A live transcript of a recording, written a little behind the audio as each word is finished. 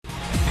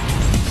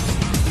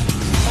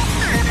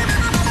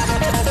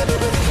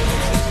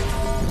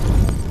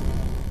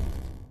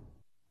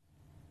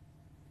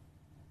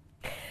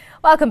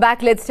Welcome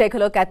back. Let's take a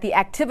look at the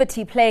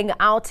activity playing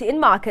out in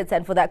markets.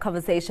 And for that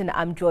conversation,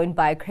 I'm joined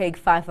by Craig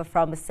Pfeiffer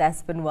from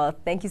Sasfin Wealth.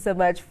 Thank you so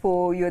much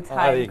for your time.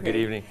 Hi, good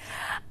evening.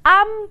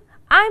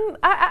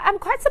 I'm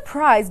quite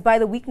surprised by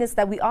the weakness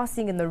that we are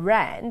seeing in the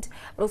rand,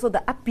 but also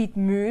the upbeat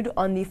mood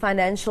on the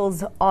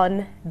financials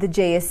on the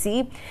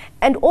JSE,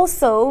 and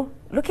also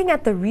looking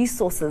at the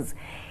resources.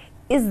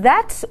 Is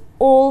that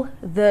all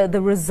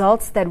the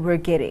results that we're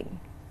getting?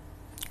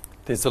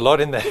 There's a lot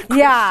in there.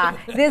 Yeah,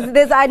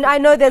 I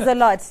know there's a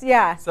lot.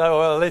 Yeah.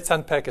 So let's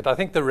unpack it. I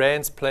think the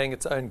rand's playing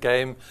its own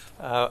game.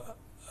 A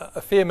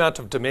fair amount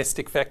of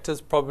domestic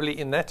factors probably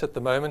in that at the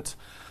moment.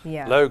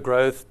 Yeah. Low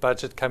growth,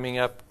 budget coming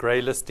up,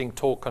 grey listing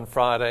talk on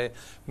Friday,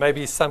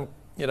 maybe some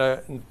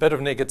bit of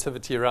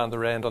negativity around the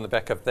rand on the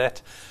back of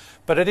that.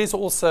 But it is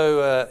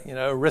also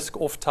a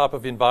risk-off type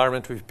of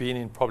environment we've been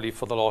in probably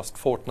for the last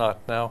fortnight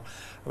now.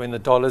 When the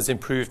dollar's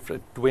improved,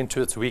 it went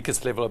to its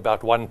weakest level,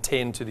 about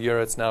 110 to the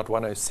euro. It's now at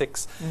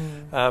 106,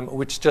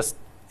 which just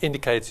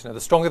indicates, the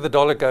stronger the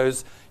dollar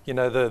goes,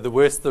 the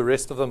worse the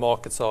rest of the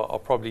markets are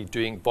probably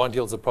doing. Bond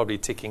yields are probably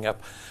ticking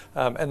up,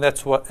 and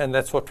that's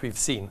what we've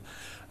seen.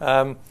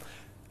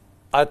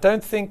 I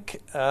don't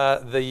think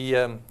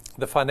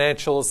the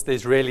financials,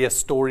 there's really a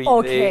story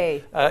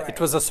there. Right. It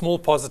was a small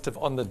positive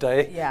on the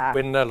day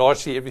when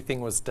largely everything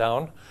was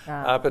down,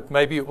 but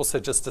maybe also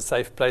just a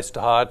safe place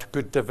to hide,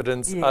 good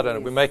dividends. Yes. I don't know,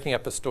 we're making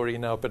up a story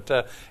now, but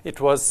it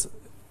was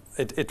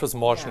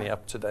marginally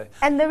up today.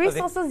 And the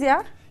resources,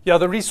 Yeah,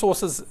 the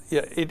resources,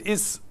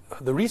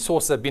 the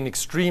resources have been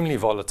extremely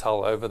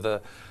volatile over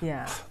the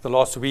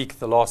last week,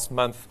 the last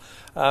month,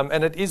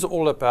 and it is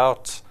all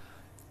about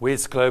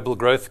where's global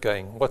growth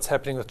going? What's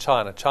happening with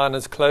China?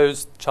 China's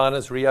closed,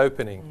 China's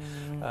reopening.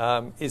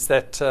 Is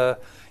that,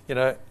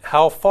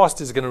 how fast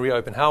is it going to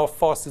reopen? How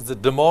fast is the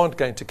demand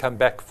going to come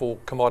back for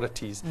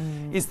commodities?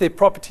 Is their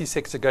property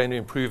sector going to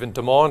improve and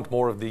demand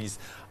more of these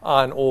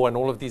iron ore and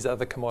all of these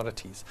other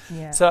commodities?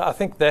 Yeah. So I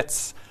think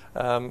that's,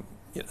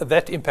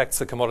 that impacts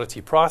the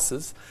commodity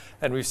prices,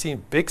 and we've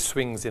seen big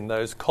swings in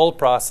those. Coal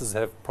prices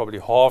have probably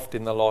halved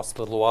in the last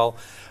little while.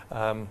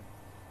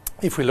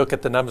 If we look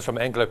at the numbers from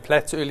Anglo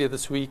Platts earlier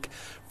this week,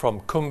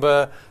 from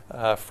Kumba,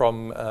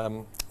 from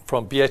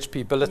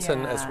BHP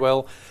Billiton as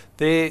well,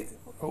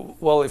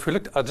 if we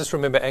look, I just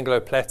remember Anglo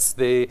Platts,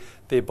 their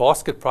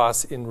basket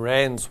price in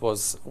rands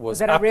was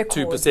up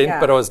 2%,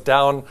 but it was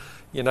down,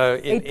 in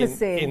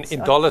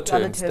dollar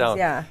terms down.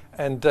 Yeah.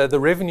 And the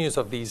revenues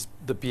of the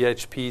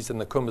BHPs and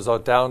the Kumbas are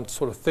down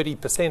sort of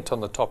 30%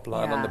 on the top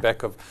line on the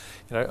back of,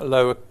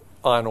 lower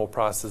iron ore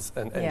prices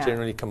and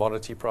generally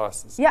commodity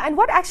prices. Yeah, and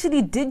what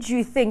actually did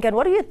you think, and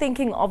what are you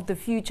thinking of the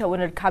future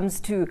when it comes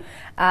to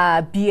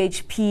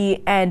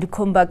BHP and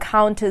Kumba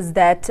counters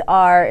that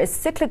are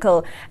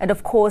cyclical? And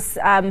of course,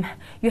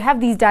 you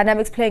have these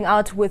dynamics playing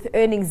out with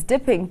earnings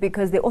dipping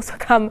because they also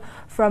come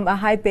from a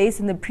high base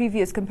in the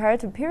previous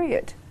comparative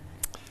period.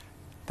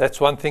 That's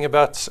one thing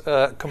about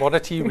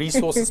commodity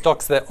resource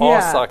stocks that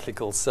are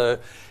cyclical. So,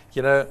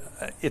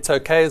 it's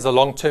okay as a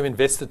long-term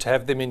investor to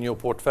have them in your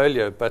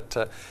portfolio, but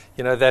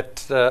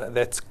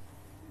that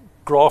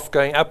graph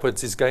going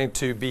upwards is going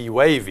to be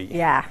wavy.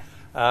 Yeah.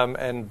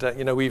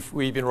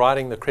 We've been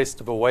riding the crest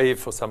of a wave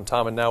for some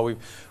time, and now we've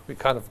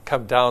kind of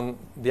come down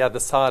the other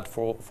side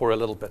for a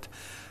little bit.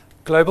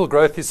 Global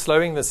growth is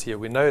slowing this year.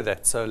 We know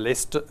that, so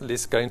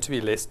going to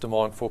be less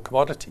demand for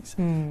commodities,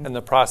 and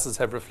the prices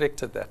have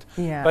reflected that.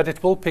 Yeah. But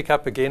it will pick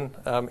up again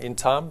in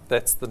time.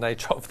 That's the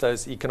nature of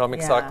those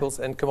economic cycles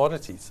and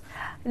commodities.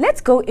 Let's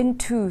go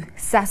into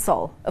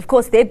Sasol. Of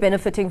course, they're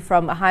benefiting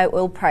from a high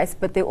oil price,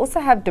 but they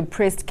also have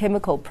depressed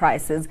chemical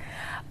prices.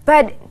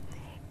 But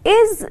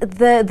is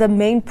the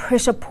main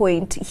pressure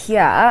point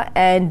here,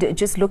 and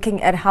just looking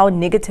at how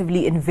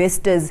negatively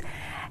investors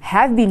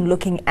have been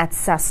looking at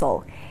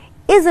Sasol,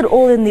 is it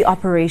all in the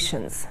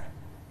operations?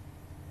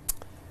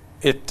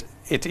 It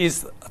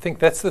is. I think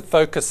that's the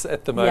focus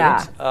at the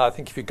moment. I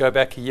think if you go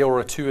back a year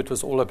or two, it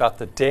was all about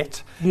the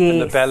debt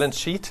and the balance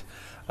sheet,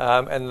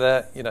 and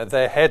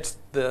they had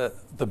the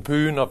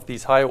boon of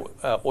these high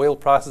oil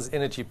prices,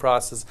 energy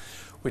prices,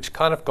 which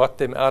kind of got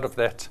them out of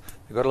that.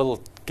 They got a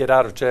little get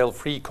out of jail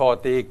free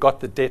card there,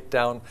 got the debt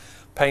down,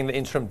 paying the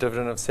interim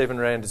dividend of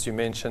R7, as you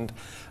mentioned.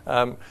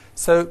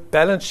 So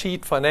balance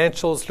sheet,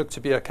 financials look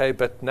to be okay,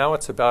 but now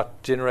it's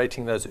about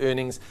generating those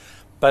earnings.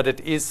 But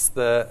it is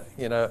the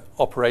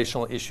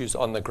operational issues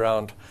on the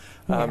ground,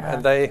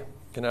 and they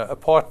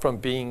apart from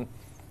being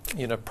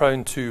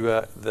prone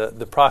to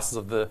the prices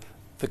of the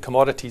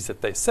commodities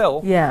that they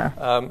sell,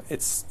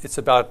 it's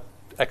about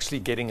actually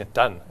getting it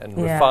done and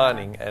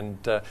refining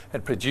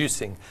and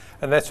producing,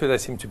 and that's where they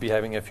seem to be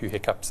having a few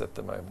hiccups at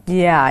the moment.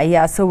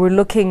 So we're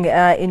looking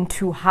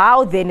into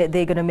how then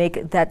they're going to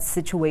make that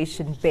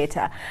situation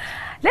better.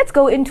 Let's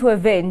go into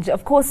Aveng.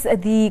 Of course,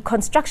 the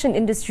construction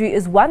industry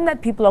is one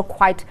that people are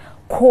quite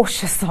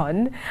cautious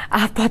on,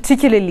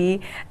 particularly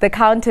the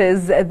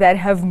counters that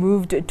have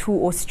moved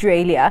to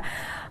Australia.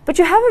 But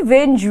you have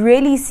Aveng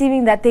really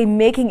seeming that they're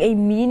making a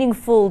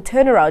meaningful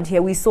turnaround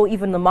here. We saw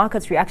even the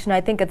market's reaction. I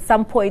think at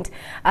some point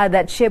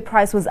that share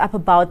price was up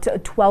about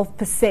 12%.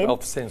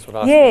 12% is what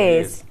I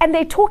Yes, and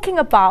they're talking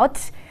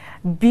about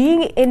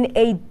being in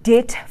a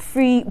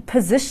debt-free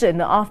position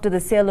after the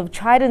sale of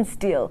Trident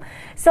Steel.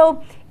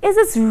 So is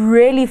this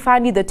really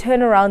finally the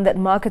turnaround that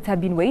markets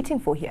have been waiting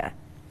for here?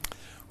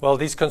 Well,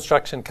 these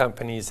construction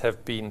companies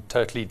have been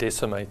totally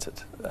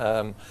decimated.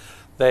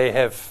 They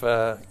have,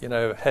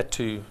 had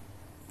to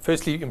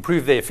firstly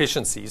improve their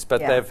efficiencies, but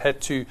they've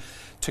had to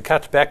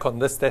cut back on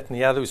this, that, and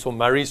the other. We saw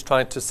Murray's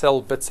trying to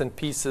sell bits and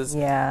pieces,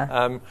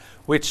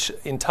 which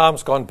in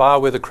times gone by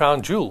were the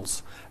crown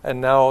jewels, and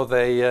now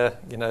they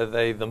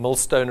the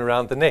millstone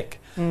around the neck,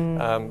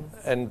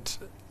 and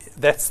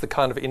that's the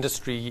kind of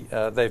industry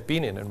they've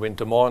been in. And when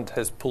demand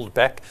has pulled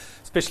back,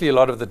 especially a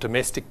lot of the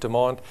domestic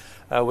demand,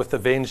 with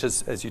Aveng,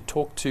 as you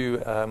talk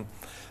to,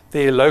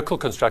 their local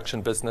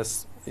construction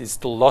business is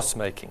still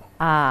loss-making.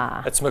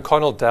 It's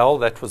McConnell Dowell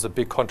that was a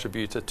big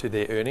contributor to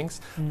their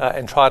earnings,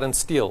 and Trident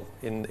Steel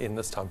in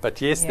this time.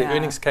 But yes, their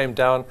earnings came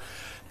down.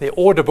 Their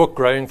order book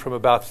growing from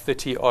about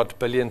 30-odd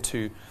billion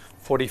to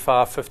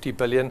 45, 50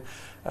 billion.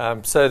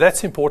 So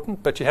that's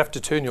important, but you have to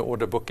turn your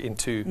order book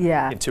into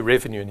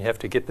revenue, and you have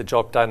to get the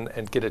job done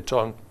and get it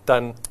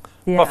done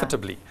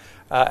profitably.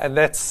 And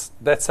that's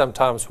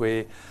sometimes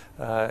where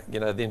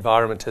the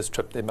environment has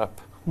tripped them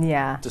up.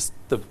 Just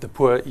the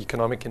poor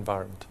economic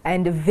environment.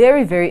 And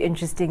very, very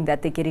interesting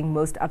that they're getting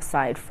most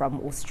upside from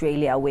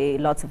Australia, where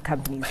lots of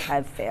companies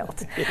have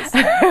failed.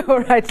 All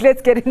right,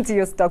 let's get into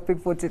your stock pick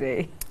for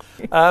today.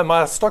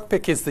 My stock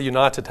pick is the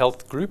United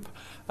Health Group,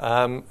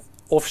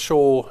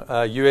 offshore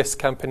US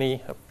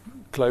company,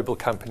 global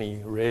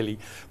company really,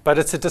 but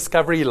it's a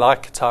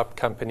Discovery-like type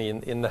company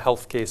in the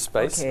healthcare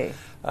space.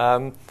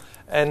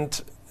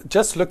 And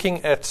just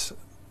looking at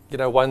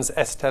one's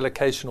asset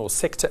allocation or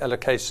sector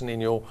allocation in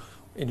your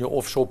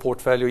offshore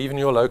portfolio, even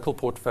your local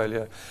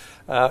portfolio.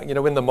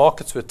 When the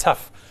markets were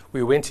tough,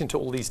 we went into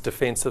all these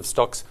defensive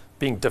stocks,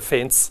 being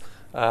defense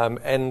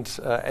and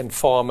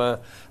pharma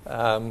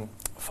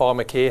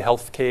care,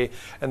 healthcare,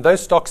 and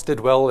those stocks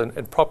did well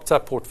and propped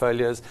up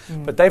portfolios.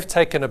 But they've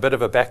taken a bit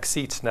of a back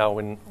seat now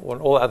when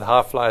all other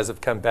high flyers have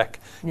come back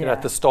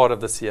at the start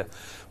of this year.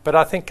 But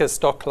I think a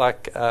stock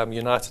like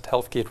United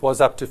Healthcare, it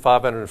was up to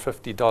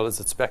 $550.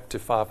 It's back to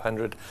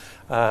 $500.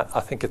 I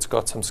think it's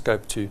got some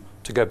scope to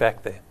go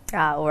back there.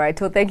 All right.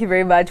 Well, thank you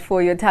very much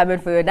for your time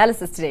and for your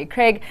analysis today,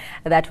 Craig.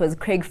 That was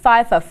Craig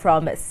Pfeiffer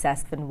from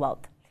Sasfin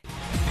Wealth.